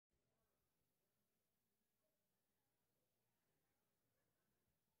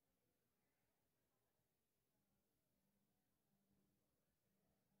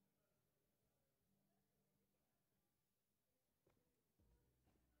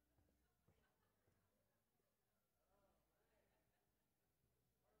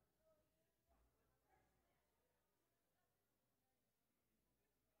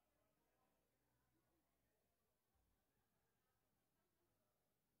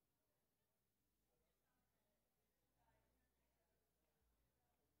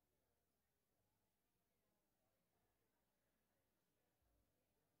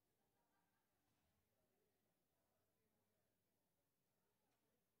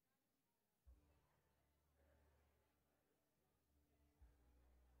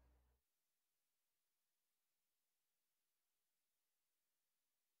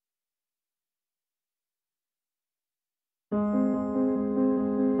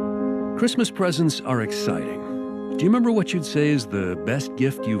Christmas presents are exciting. Do you remember what you'd say is the best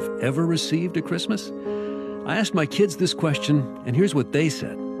gift you've ever received at Christmas? I asked my kids this question, and here's what they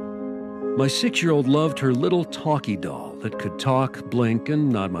said. My 6-year-old loved her little talkie doll that could talk, blink, and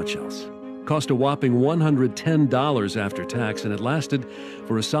not much else. Cost a whopping $110 after tax, and it lasted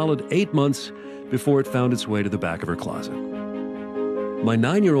for a solid 8 months before it found its way to the back of her closet. My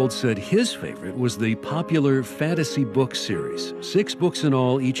 9-year-old said his favorite was the popular fantasy book series, 6 books in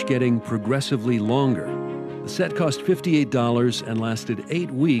all, each getting progressively longer. The set cost $58 and lasted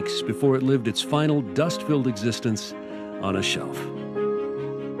 8 weeks before it lived its final dust-filled existence on a shelf.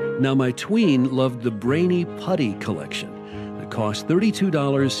 Now, my tween loved the Brainy Putty collection that cost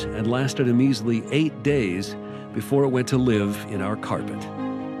 $32 and lasted a measly 8 days before it went to live in our carpet.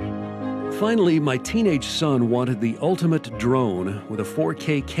 Finally, my teenage son wanted the ultimate drone with a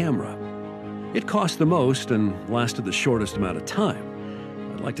 4K camera. It cost the most and lasted the shortest amount of time.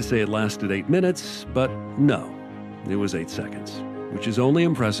 I'd like to say it lasted 8 minutes, but no, it was 8 seconds, which is only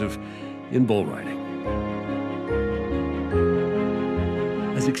impressive in bull riding.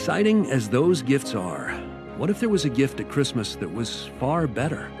 As exciting as those gifts are, what if there was a gift at Christmas that was far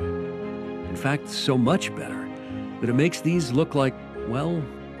better? In fact, so much better that it makes these look like, well,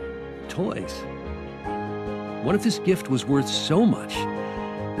 toys. What if this gift was worth so much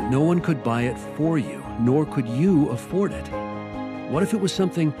that no one could buy it for you, nor could you afford it? What if it was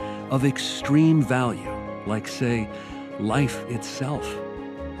something of extreme value, like, say, life itself?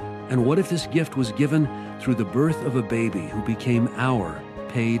 And what if this gift was given through the birth of a baby who became our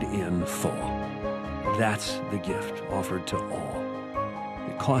paid in full? That's the gift offered to all.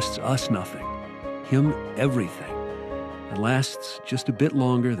 It costs us nothing, him everything. It lasts just a bit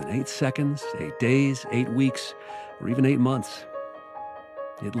longer than 8 seconds, 8 days, 8 weeks, or even 8 months.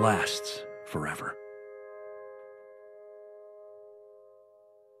 It lasts forever.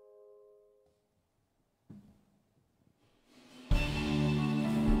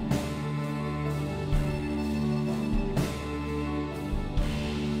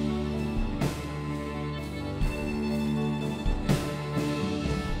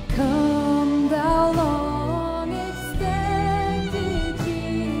 Come thou long expected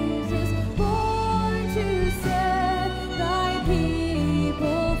Jesus, born to set thy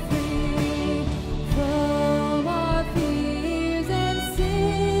people free from our fears and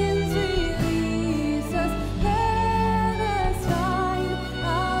sins. Release us, let us find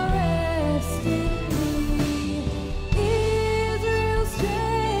our rest in thee. Israel's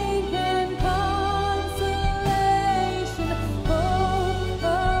strength and consolation, hope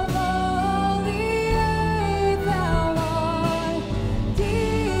of all the earth thou art,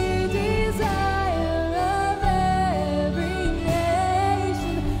 dear desire of every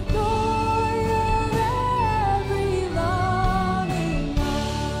nation, joy of every longing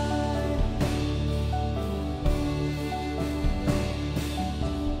heart.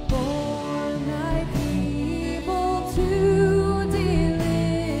 Born thy people to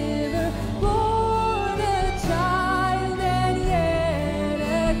deliver, born a child and yet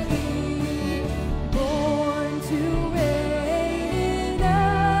a king, born to reign in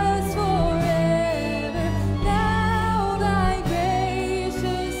us forever. Now thy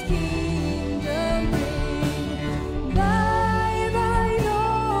gracious kingdom bring, by thine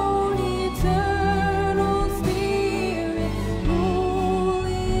own eternal Spirit,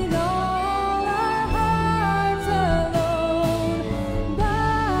 ruling all our hearts alone.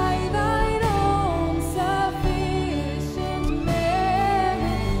 By thine own sufficient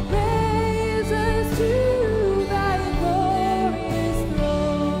merit, raise us to thy glorious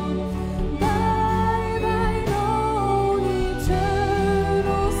throne. By thine own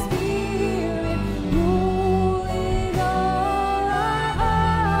eternal Spirit, ruling all our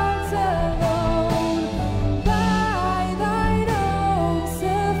hearts alone. By thine own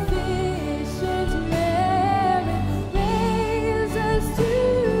sufficient merit, raise us to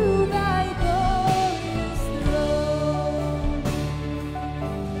thy glorious throne.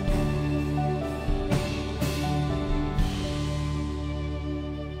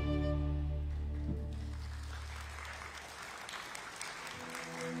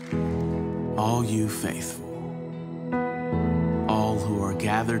 All you faithful, all who are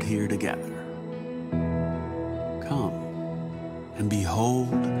gathered here together, come and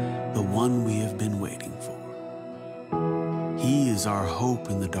behold the one we have been waiting for. He is our hope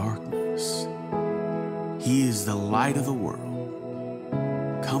in the darkness. He is the light of the world.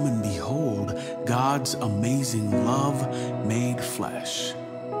 Come and behold God's amazing love made flesh.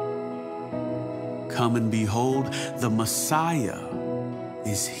 Come and behold, the Messiah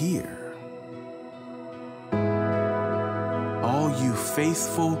is here.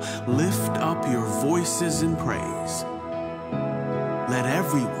 faithful, lift up your voices in praise. Let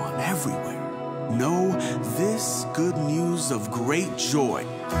everyone, everywhere, know this good news of great joy.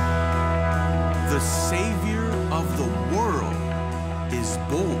 The Savior of the world is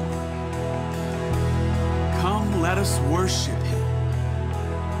born. Come, let us worship him.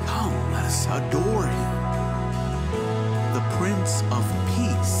 Come, let us adore him. The Prince of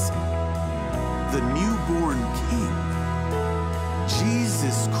Peace, the newborn King,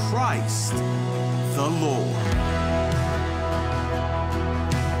 Jesus Christ, the Lord.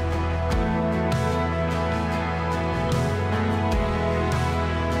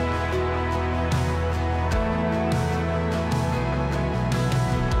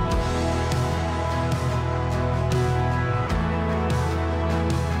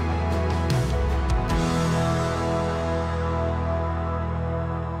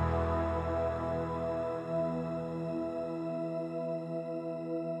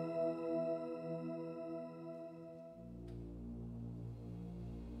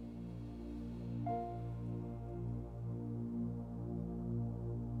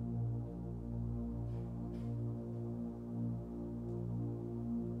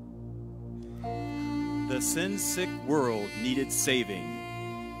 The sin-sick world needed saving,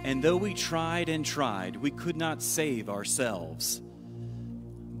 and though we tried and tried, we could not save ourselves.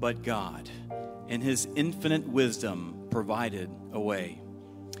 But God, in his infinite wisdom, provided a way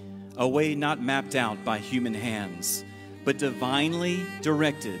not mapped out by human hands, but divinely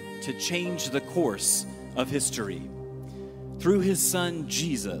directed to change the course of history. Through his Son,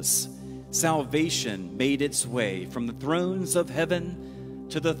 Jesus, salvation made its way from the thrones of heaven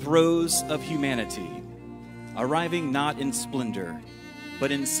to the throes of humanity, arriving not in splendor,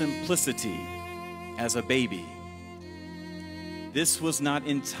 but in simplicity as a baby. This was not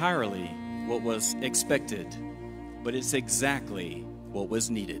entirely what was expected, but it's exactly what was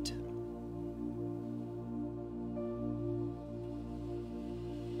needed.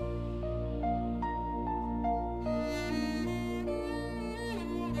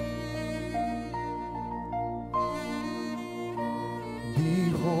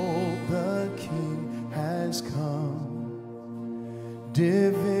 Behold, the King has come,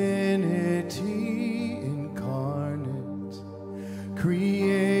 divinity incarnate,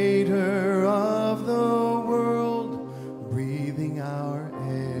 creator of the world, breathing our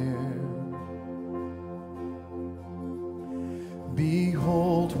air.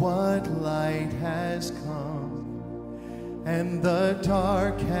 Behold, what light has come, and the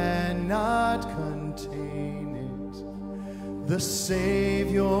dark cannot contain it. The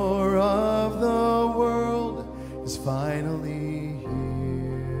Savior of the world is finally here.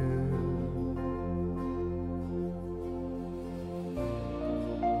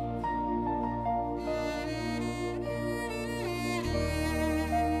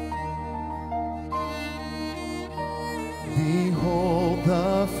 Behold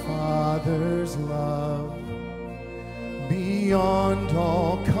the Father's love beyond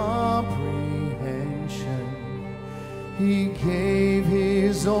all comprehension. He gave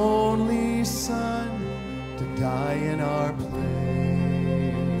his only Son to die in our place.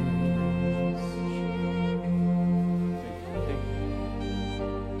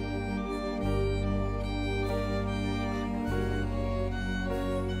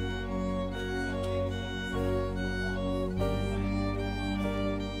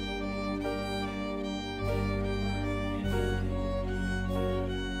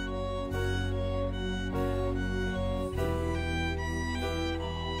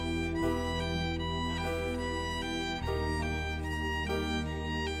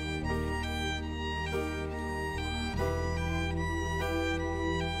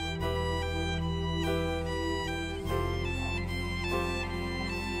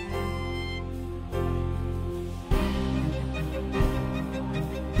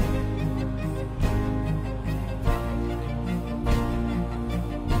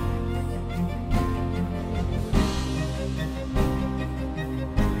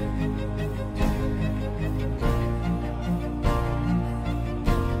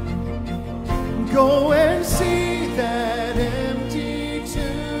 Go and see that empty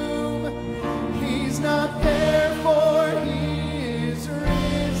tomb. He's not there, for he is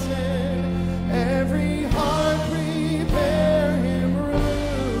risen. Every heart prepare him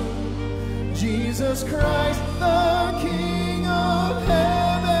room. Jesus Christ, the King of heaven.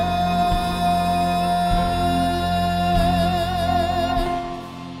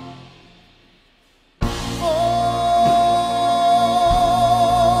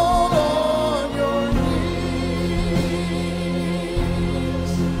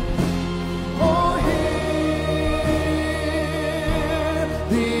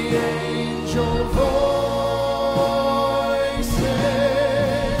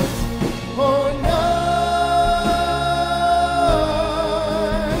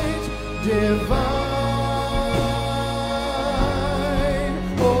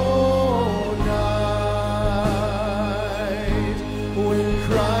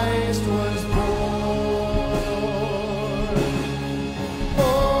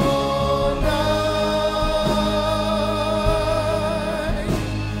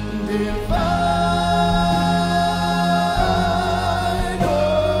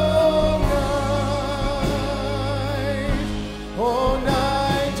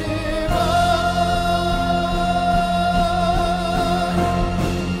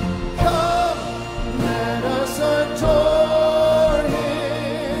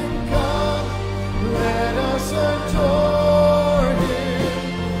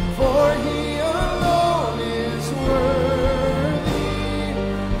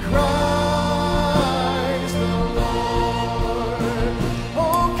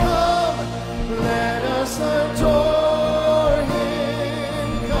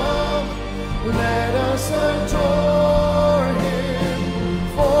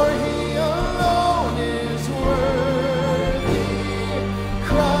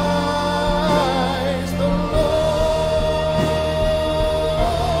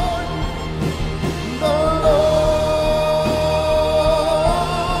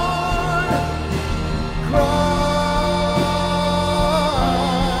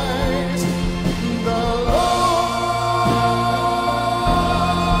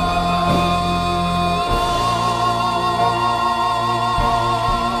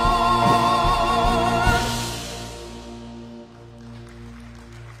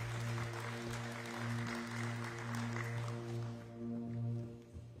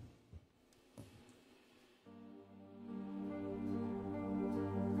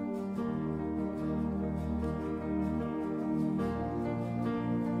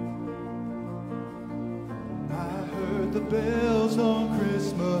 the bells on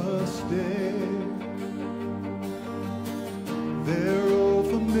Christmas Day. Their old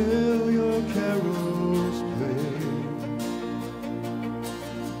familiar carols play,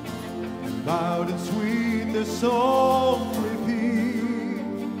 and loud and sweet their song repeat.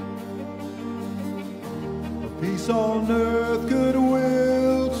 Of peace on earth,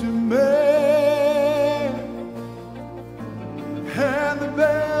 goodwill to men, and the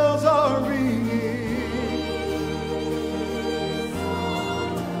bells are ringing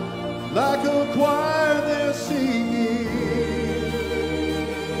like a choir they're singing.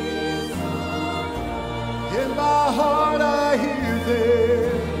 In my heart I hear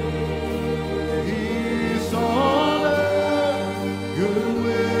them. Peace on earth,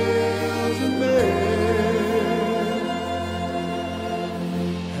 goodwill to men.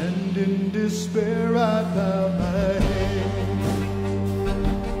 And in despair I bow my head.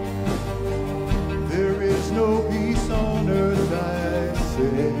 There is no peace on earth, I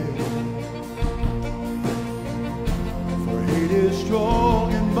say. For hate is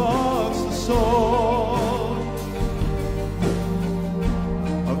strong and marks the soul.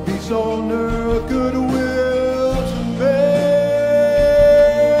 On earth, goodwill to men,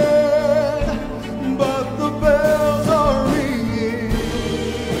 but the bells are ringing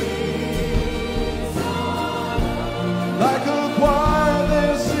like a choir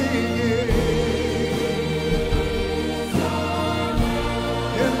they're singing.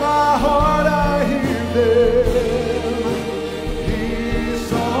 In my heart I hear them.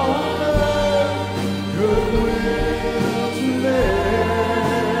 Peace on earth, goodwill to men.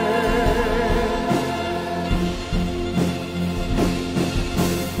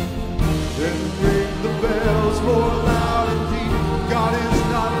 More loud and deep. God is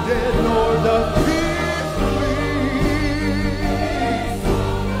not dead, nor does he sleep.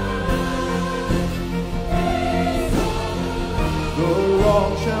 The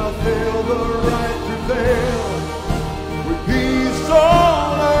wrong shall fail, the right prevail. With peace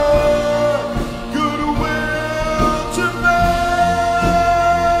on earth, goodwill to men.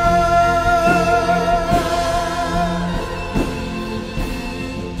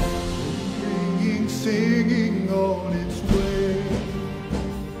 Singing on its way.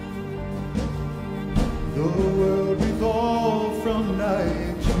 The world revolves from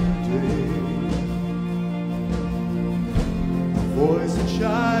night to day. A voice and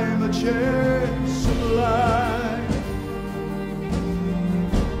chime, a chant sublime.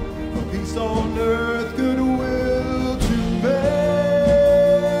 A peace on earth, goodwill to men.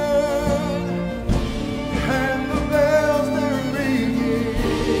 And the bells they're ringing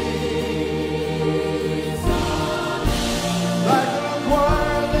like a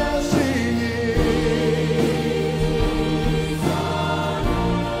choir they're singing.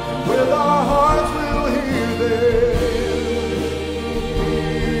 And with our hearts we'll hear them.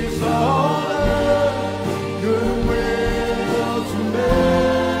 Peace on earth, goodwill to men.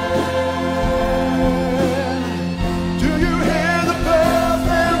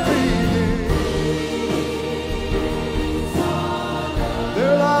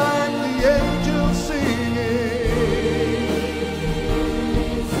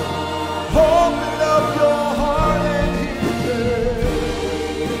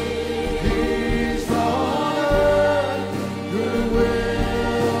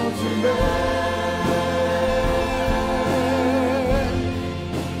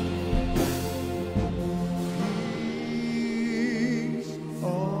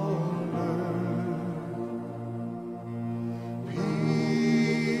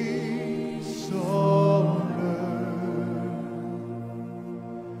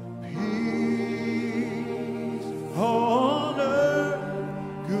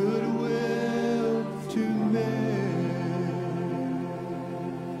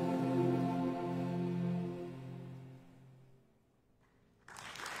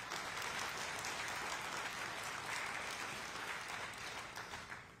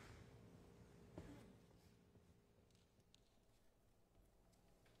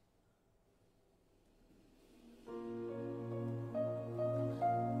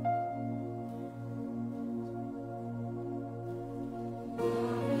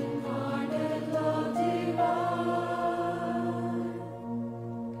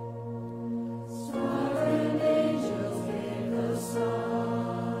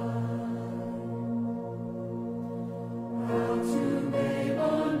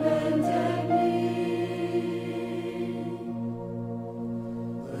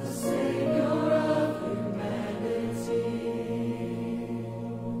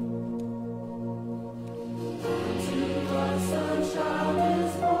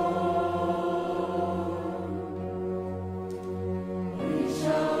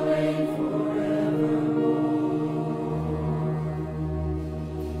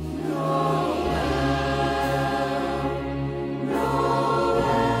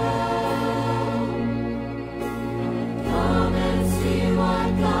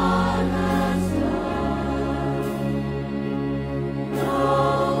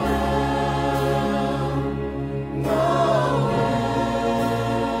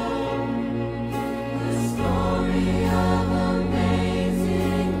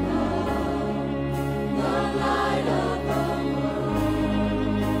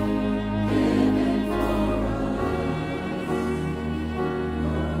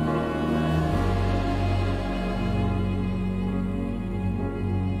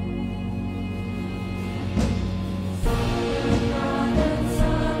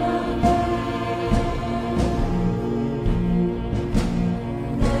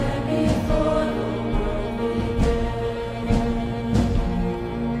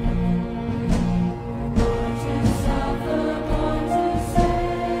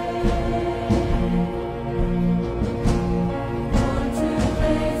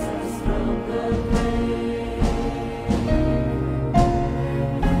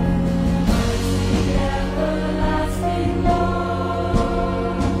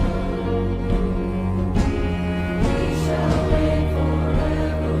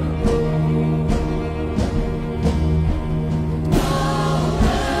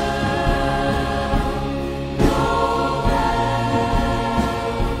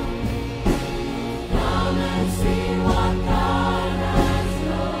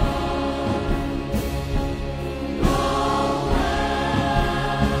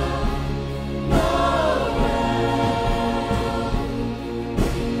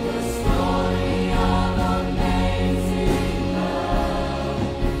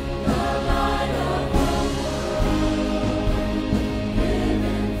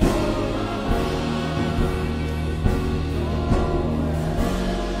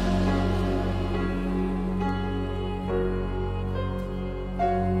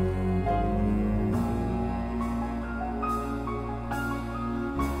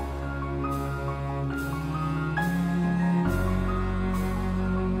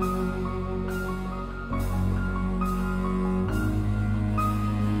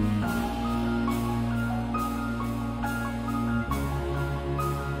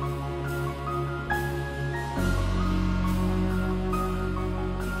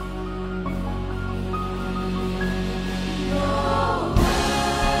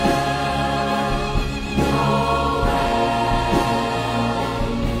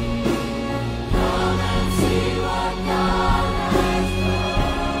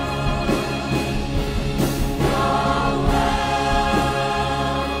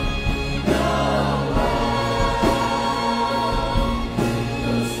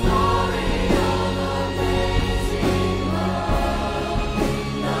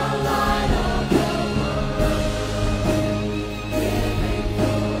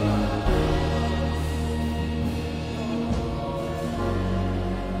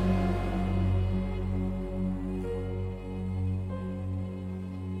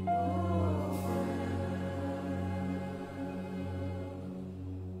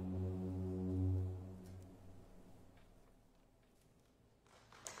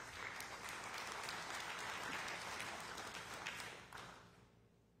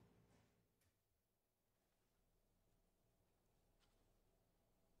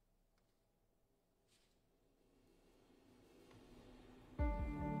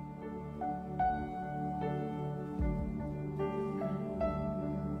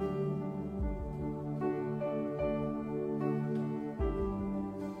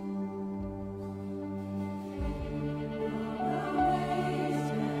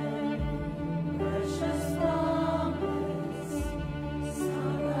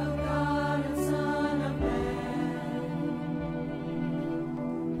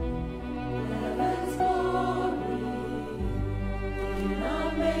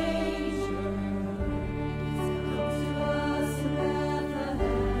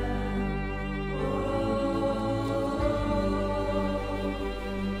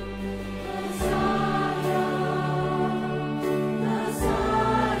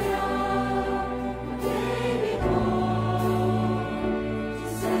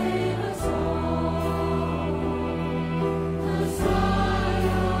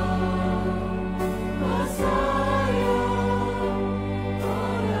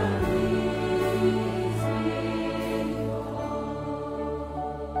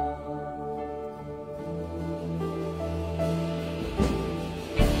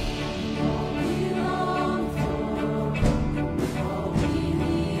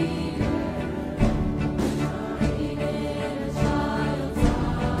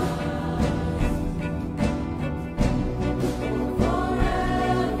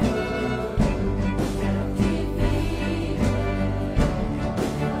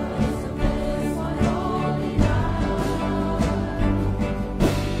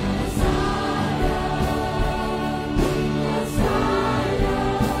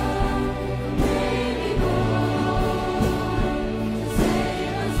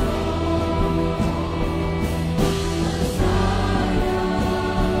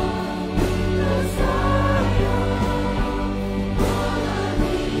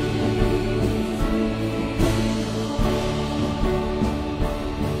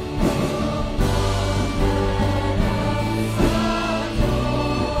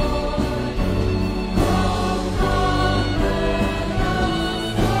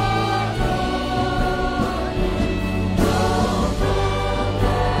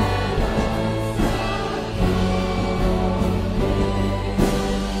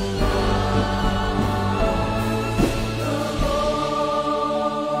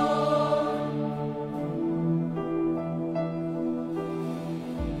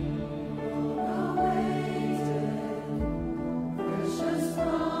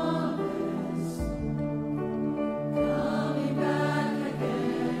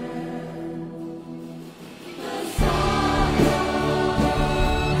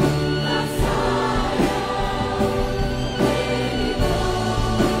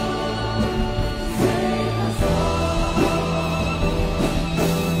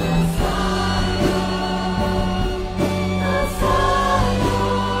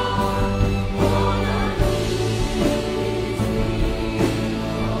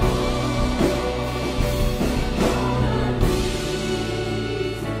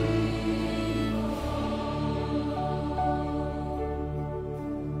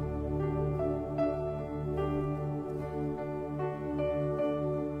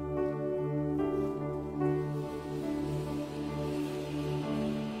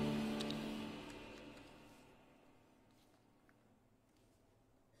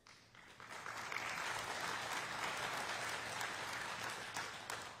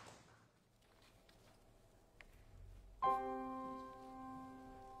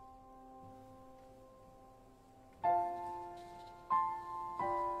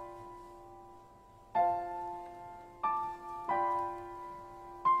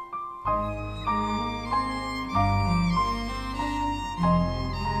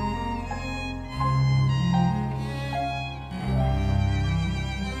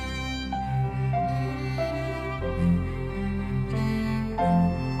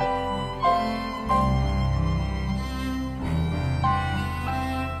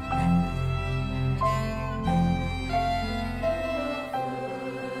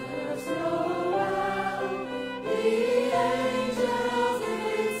 The angels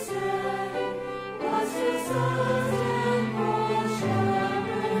did say,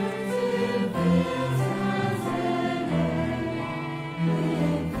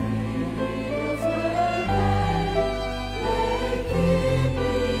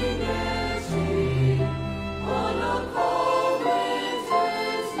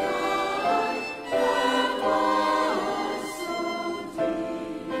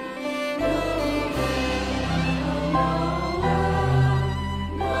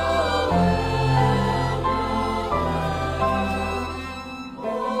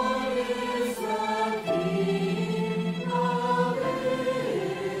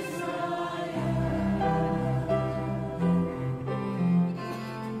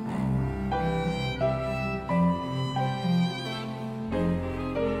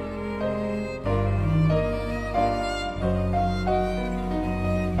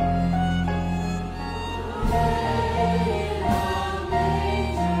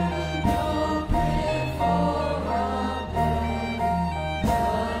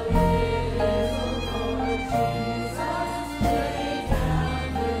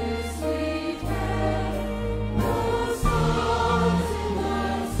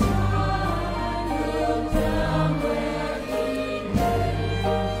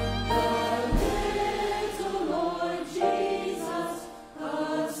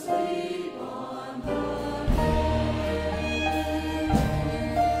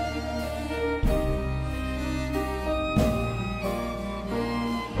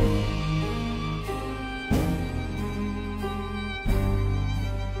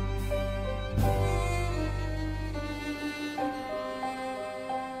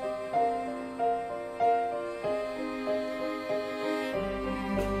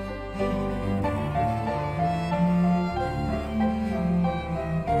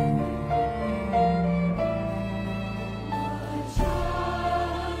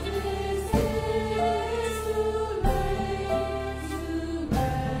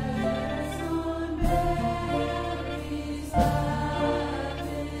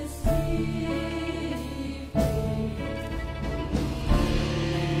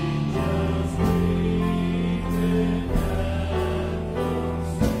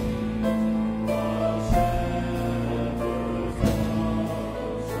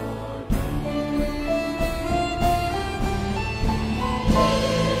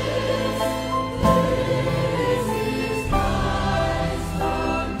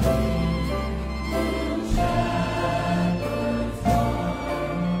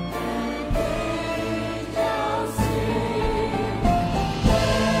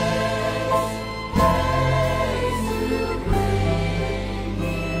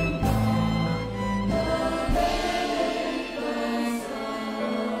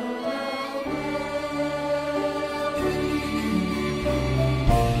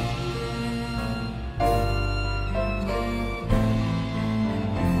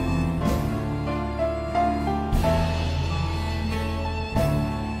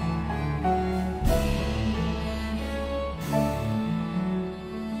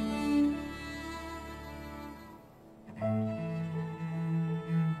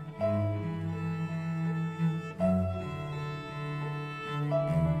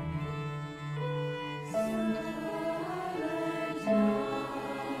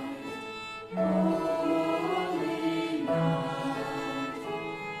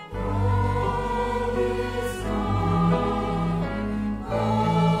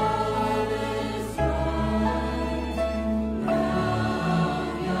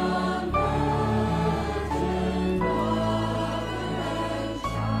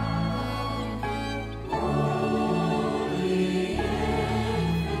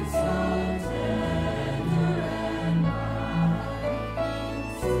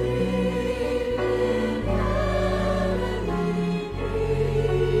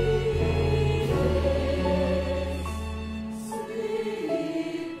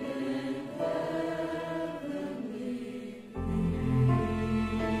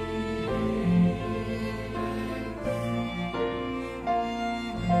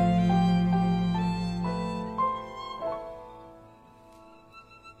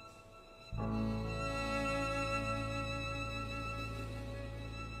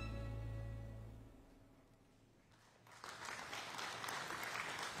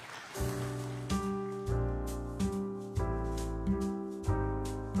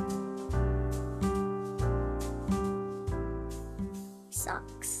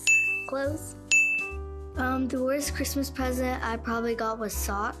 socks. Clothes. The worst Christmas present I probably got was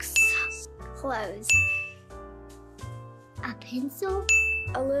socks. Clothes. A pencil.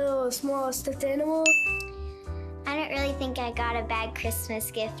 A little small stuffed animal. I don't really think I got a bad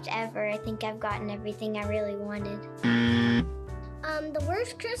Christmas gift ever. I think I've gotten everything I really wanted. The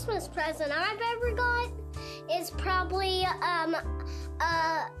worst Christmas present I've ever got is probably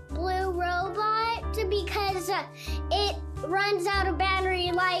a blue robot because it runs out of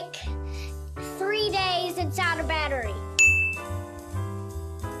battery like 3 days it's out of battery.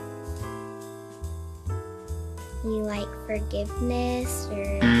 You like forgiveness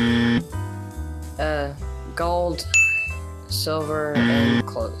or gold, silver, and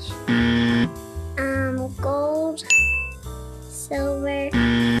clothes. Gold, silver,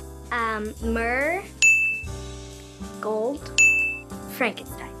 myrrh, gold,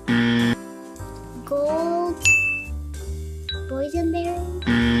 Frankenstein. Gold,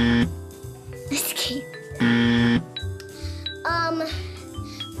 boysenberry, escape.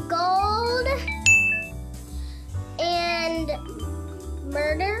 Gold and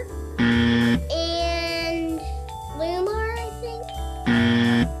murder and Lumar, I think.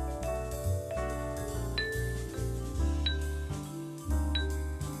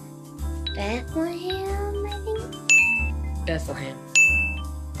 Bethlehem, I think. Bethlehem.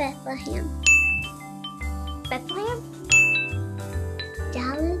 Bethlehem. Bethlehem?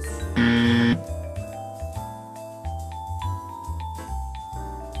 Dallas?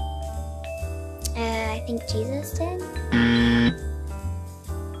 I think Jesus did.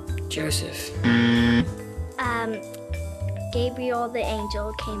 Joseph. Gabriel the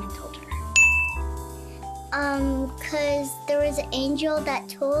angel came and told her. 'Cause there was an angel that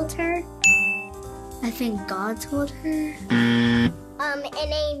told her. I think God told her.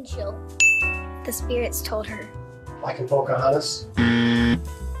 An angel. The spirits told her. Like in Pocahontas?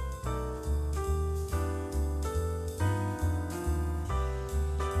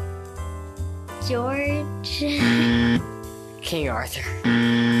 George. King Arthur.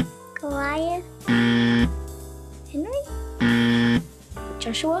 Goliath. Henry.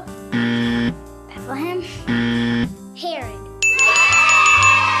 Joshua. Bethlehem. Herod.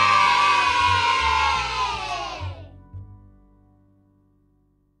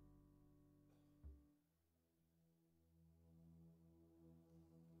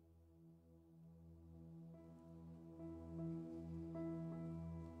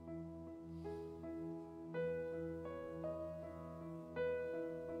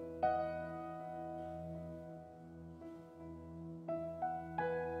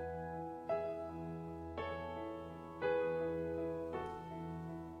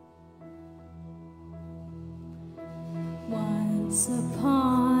 Once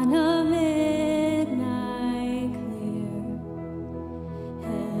upon a midnight clear,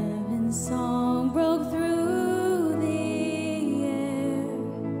 heaven's song broke through the air.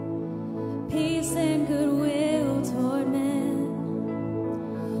 Peace and goodwill toward men,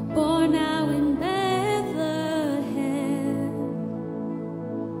 born now in Bethlehem.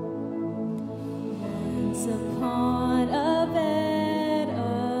 Once upon a bed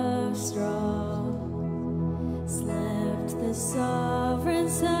of straw slept the sovereign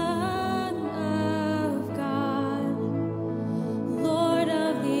Son of God, Lord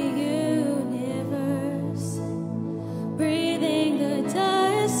of the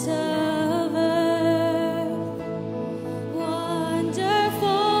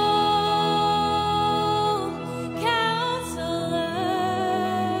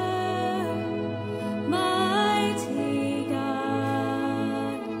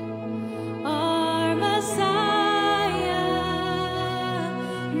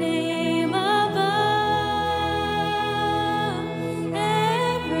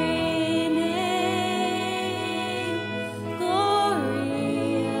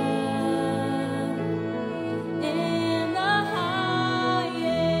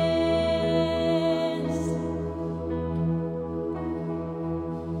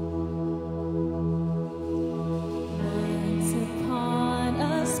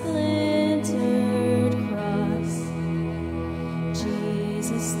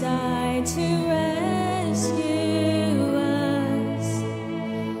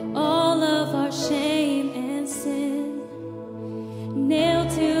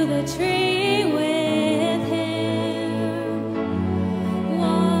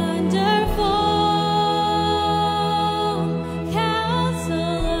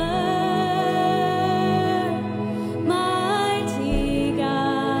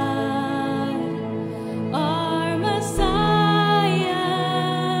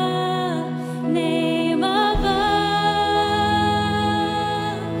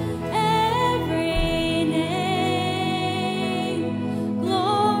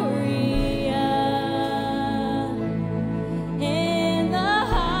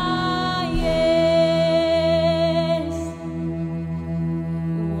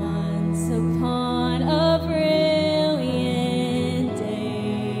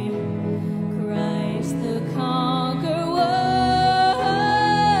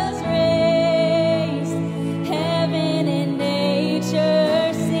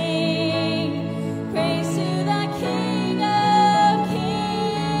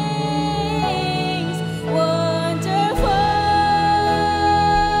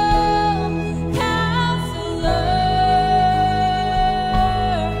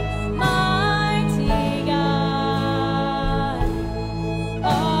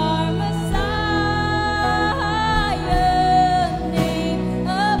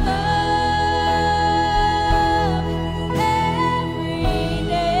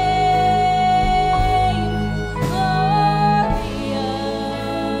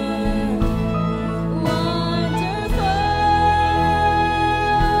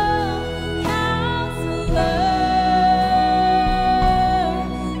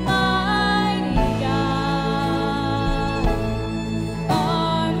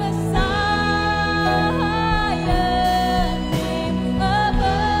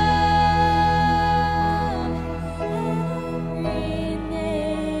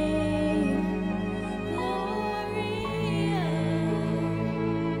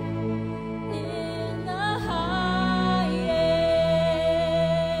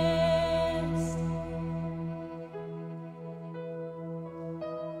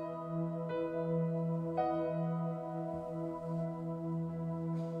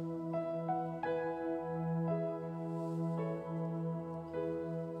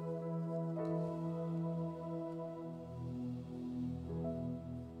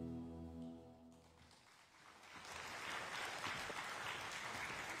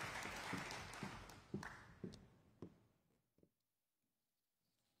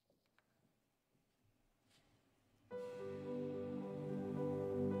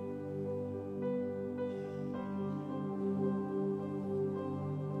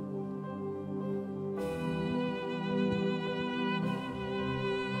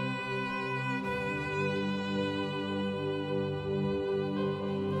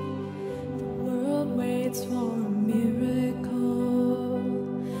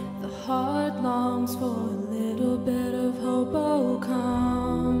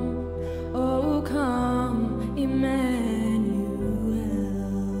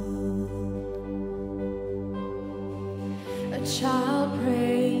A child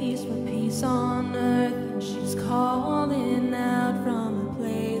prays for peace on earth, and she's calling out from a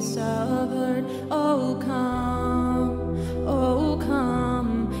place of hurt. Oh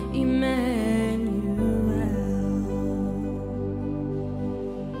come, Emmanuel.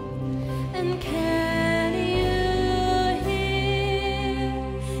 And can you hear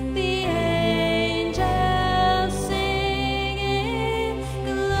the angels singing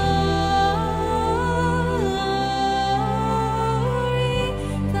glory,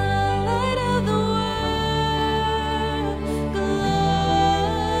 the light of the world, glory,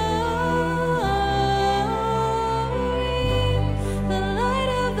 the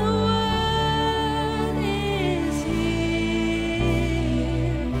light of the world is here.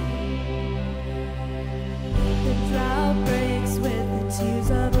 The drought breaks with the tears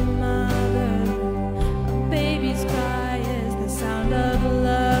of a mother. A baby's cry is the sound of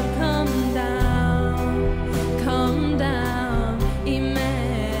love. Come down, Emmanuel.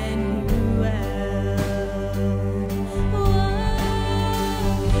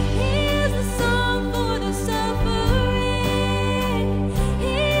 He is the song for the suffering.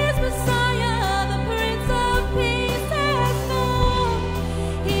 He is Messiah, the Prince of Peace has come.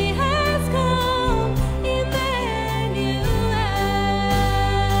 He has come, Emmanuel.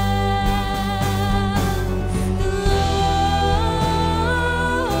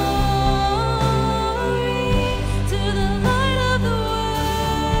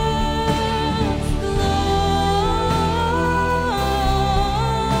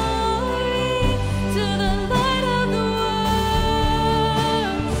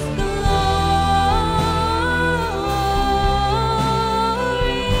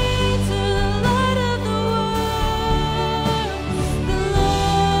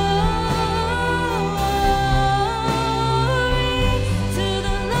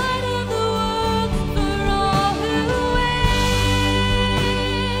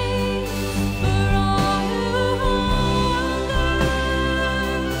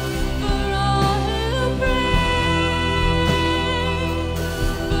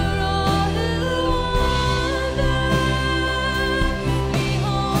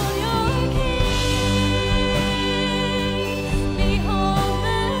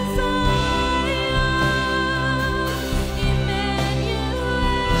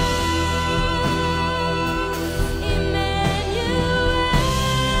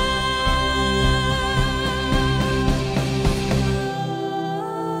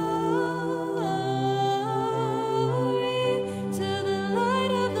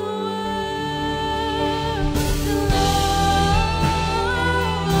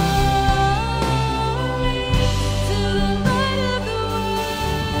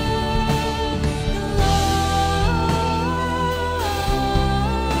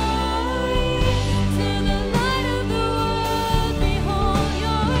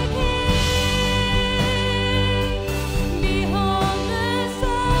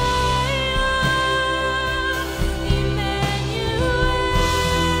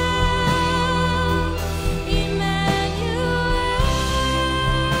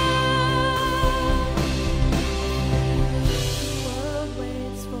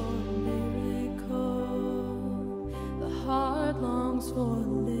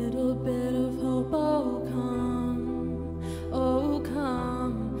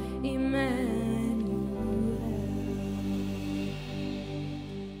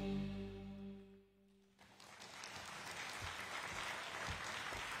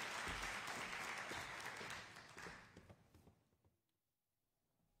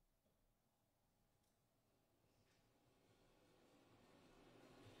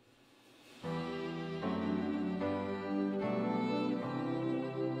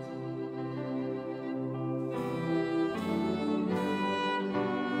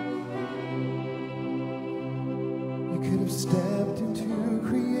 Stepped into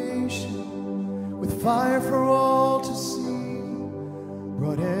creation with fire for all to see,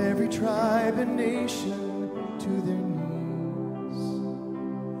 brought every tribe and nation to their knees,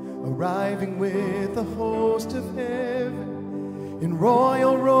 arriving with the host of heaven in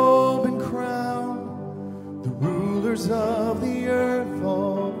royal robe and crown, the rulers of the earth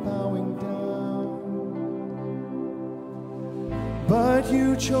all bowing down. But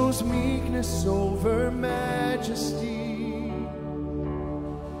you chose meekness over majesty,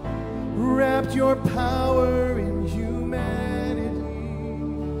 wrapped your power in humanity.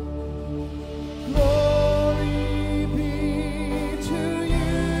 Glory be to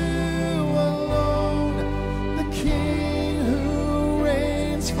you alone, the King who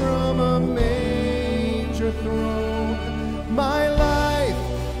reigns from a manger throne. My life,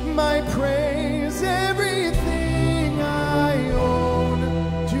 my praise, everything I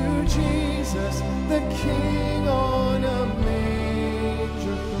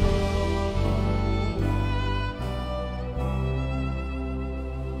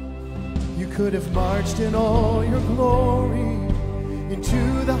could have marched in all your glory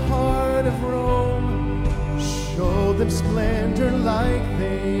into the heart of Rome, showed them splendor like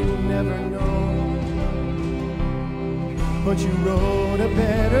they never known. But you wrote a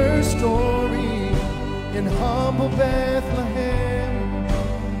better story in humble Bethlehem,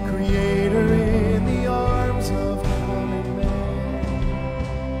 Creator in the arms of common man.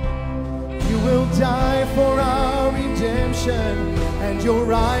 You will die for our redemption, and you'll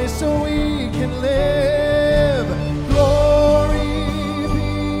rise so we can live. Glory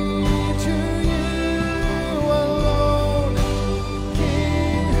be to you alone,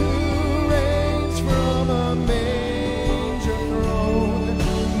 King who reigns from a manger throne.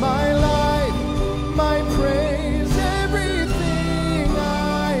 My life, my praise, everything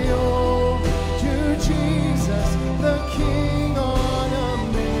I owe to Jesus, the King on a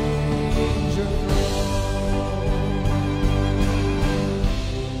manger throne.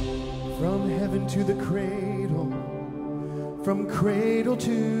 From heaven to the cradle, from cradle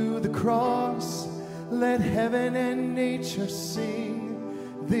to the cross, let heaven and nature sing,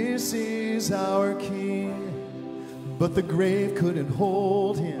 this is our King. But the grave couldn't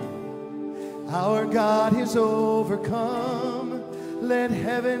hold him, our God is overcome. Let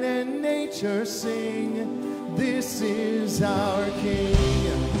heaven and nature sing, this is our King.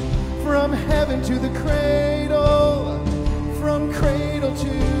 From heaven to the cradle, from cradle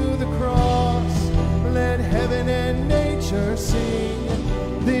to the cross, let heaven and nature sing,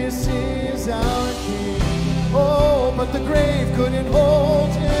 this is our King. Oh, but the grave couldn't hold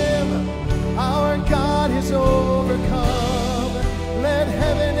him, our God is overcome. Let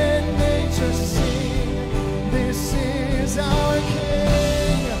heaven and nature sing, this is our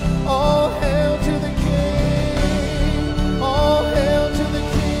King. All hail to the King, all hail to the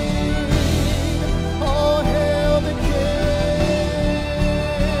King, all hail the King.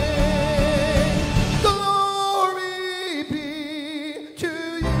 Glory be to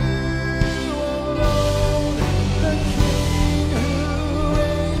you alone, the King who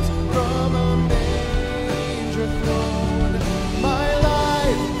reigns from a manger throne. My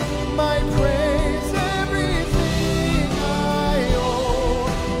life, my praise, everything I owe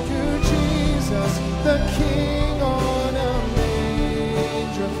to Jesus, the King on a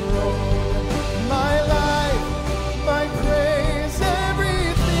manger throne. My life, my praise,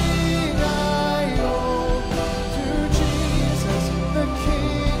 everything I owe to Jesus, the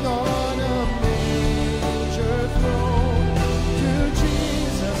King on a manger throne. To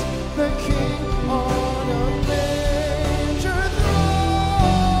Jesus, the King on a manger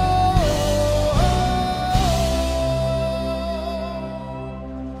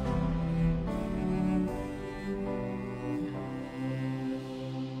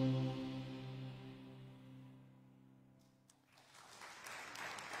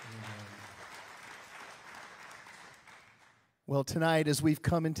Well, tonight, as we've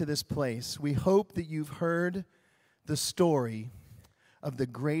come into this place, we hope that you've heard the story of the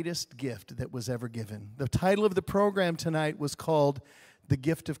greatest gift that was ever given. The title of the program tonight was called The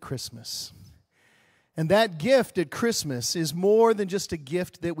Gift of Christmas. And that gift at Christmas is more than just a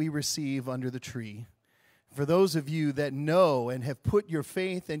gift that we receive under the tree. For those of you that know and have put your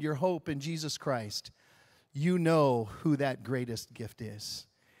faith and your hope in Jesus Christ, you know who that greatest gift is.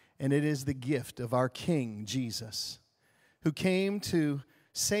 And it is the gift of our King, Jesus, who came to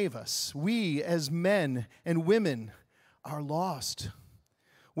save us. We, as men and women, are lost.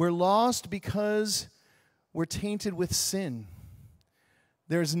 We're lost because we're tainted with sin.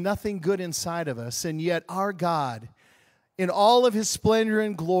 There's nothing good inside of us, and yet our God, in all of his splendor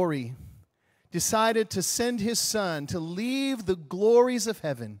and glory, decided to send his Son to leave the glories of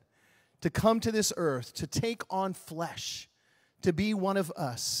heaven, to come to this earth, to take on flesh, to be one of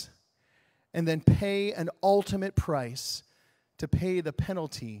us, and then pay an ultimate price, to pay the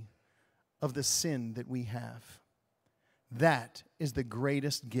penalty of the sin that we have. That is the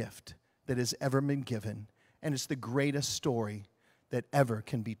greatest gift that has ever been given, and it's the greatest story that ever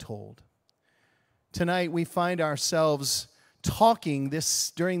can be told. Tonight we find ourselves talking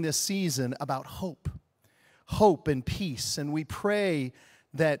during this season about hope and peace, and we pray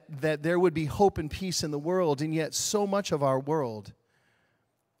that there would be hope and peace in the world, and yet so much of our world,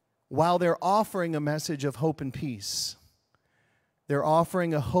 while they're offering a message of hope and peace, they're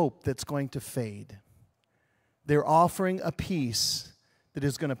offering a hope that's going to fade. They're offering a peace that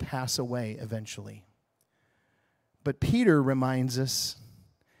is going to pass away eventually. But Peter reminds us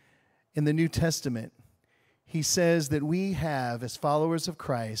in the New Testament, he says that we have, as followers of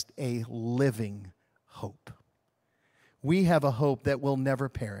Christ, a living hope. We have a hope that will never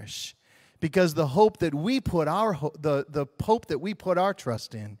perish, because the hope that we put our the hope that we put our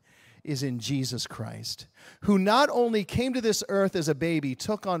trust in is in Jesus Christ, who not only came to this earth as a baby,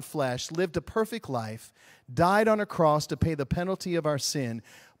 took on flesh, lived a perfect life, died on a cross to pay the penalty of our sin,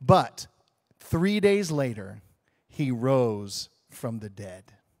 but 3 days later, he rose from the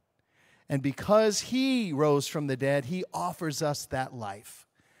dead. And because he rose from the dead, he offers us that life,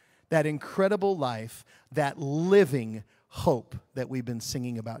 that incredible life, that living hope that we've been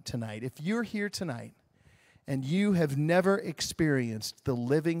singing about tonight. If you're here tonight and you have never experienced the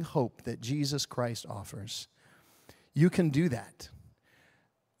living hope that Jesus Christ offers, you can do that.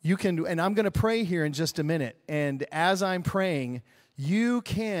 You can, and I'm going to pray here in just a minute. And as I'm praying, you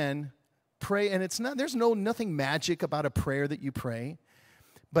can pray, and there's nothing magic about a prayer that you pray.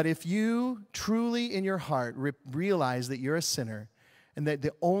 But if you truly in your heart realize that you're a sinner and that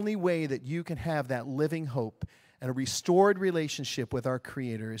the only way that you can have that living hope and a restored relationship with our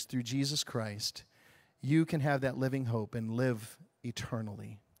Creator is through Jesus Christ, you can have that living hope and live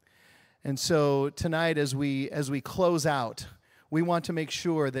eternally. And so tonight, as we close out, we want to make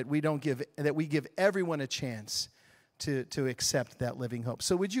sure that we give everyone a chance to accept that living hope.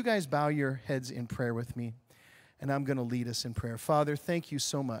 So would you guys bow your heads in prayer with me? And I'm going to lead us in prayer. Father, thank you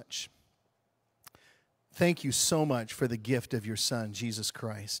so much. Thank you so much for the gift of your Son, Jesus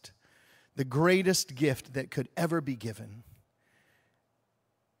Christ, the greatest gift that could ever be given.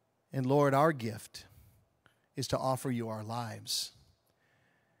 And Lord, our gift is to offer you our lives.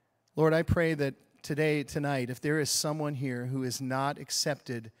 Lord, I pray that tonight, if there is someone here who has not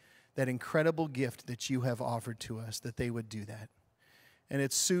accepted that incredible gift that you have offered to us, that they would do that. And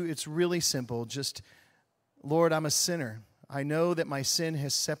it's really simple. Just, Lord, I'm a sinner. I know that my sin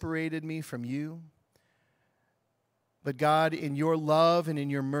has separated me from you. But God, in your love and in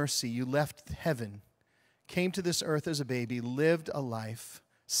your mercy, you left heaven, came to this earth as a baby, lived a life,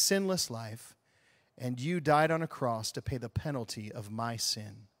 sinless life, and you died on a cross to pay the penalty of my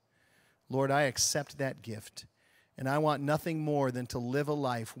sin. Lord, I accept that gift, and I want nothing more than to live a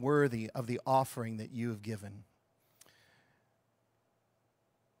life worthy of the offering that you have given.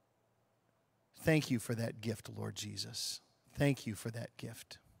 Thank you for that gift, Lord Jesus. Thank you for that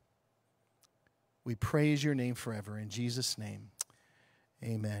gift. We praise your name forever. In Jesus' name,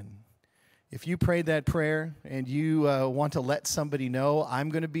 amen. If you prayed that prayer and you want to let somebody know, I'm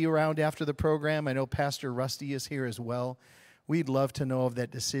going to be around after the program. I know Pastor Rusty is here as well. We'd love to know of that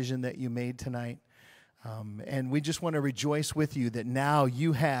decision that you made tonight. And we just want to rejoice with you that now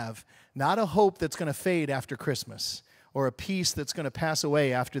you have not a hope that's going to fade after Christmas or a peace that's going to pass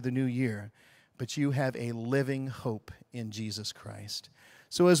away after the new year, but you have a living hope in Jesus Christ.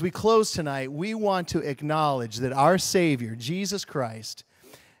 So as we close tonight, we want to acknowledge that our Savior, Jesus Christ,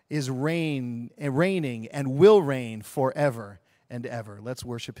 is reigning and will reign forever and ever. Let's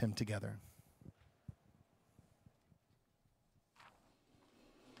worship him together.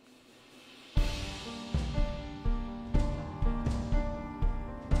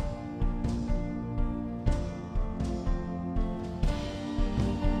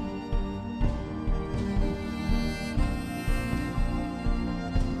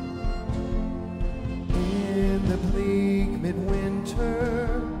 In the bleak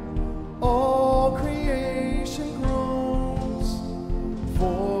midwinter, all creation groans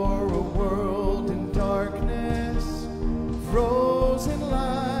for a world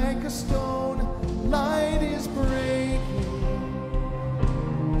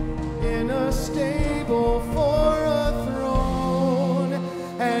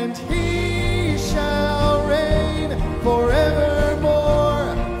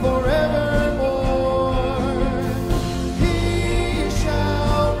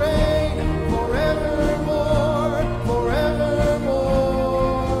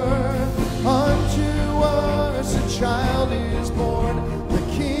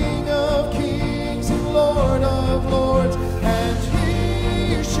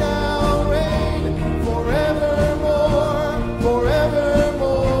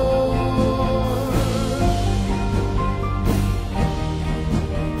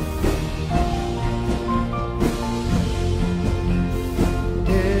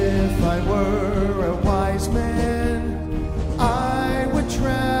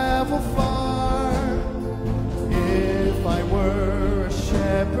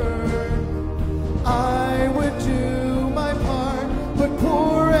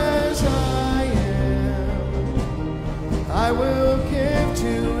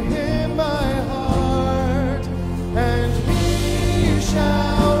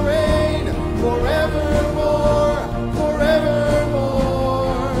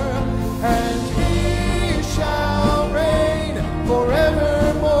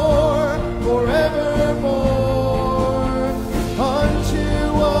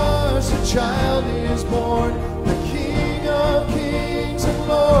child is born, the King of kings and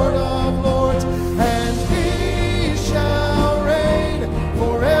Lord of lords, and he shall reign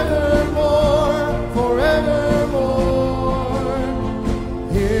forevermore, forevermore.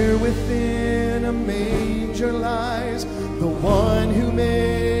 Here within a manger lies the one who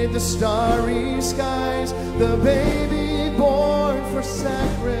made the starry skies, the baby born for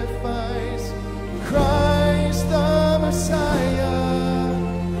sacrifice, Christ the Messiah.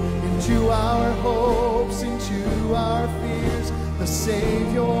 Into our hopes, into our fears, the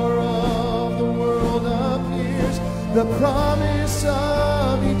Savior of the world appears, the promise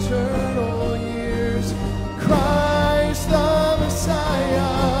of eternal years, Christ the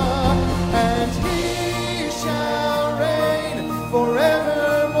Messiah, and he shall reign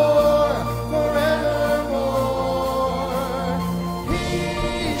forevermore, forevermore.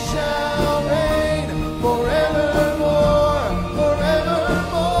 He shall reign forevermore,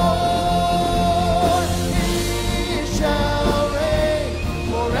 forevermore. He shall reign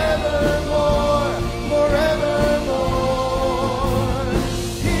forevermore, forevermore.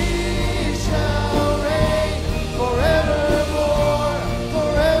 He shall reign forevermore,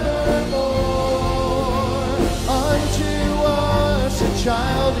 forevermore. Unto us a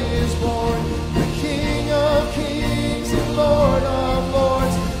child is born, the King of kings and Lord of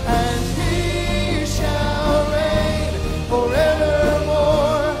lords, and he shall reign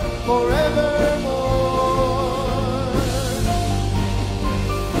forevermore, forevermore.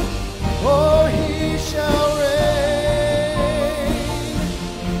 Oh, he shall reign.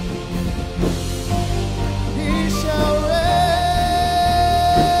 He shall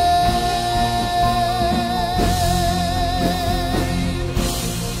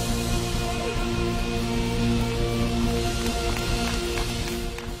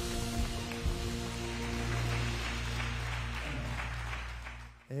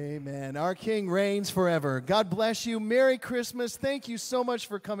Amen. Our King reigns forever. God bless you. Merry Christmas. Thank you so much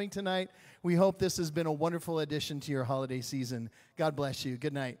for coming tonight. We hope this has been a wonderful addition to your holiday season. God bless you.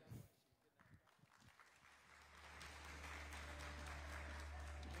 Good night.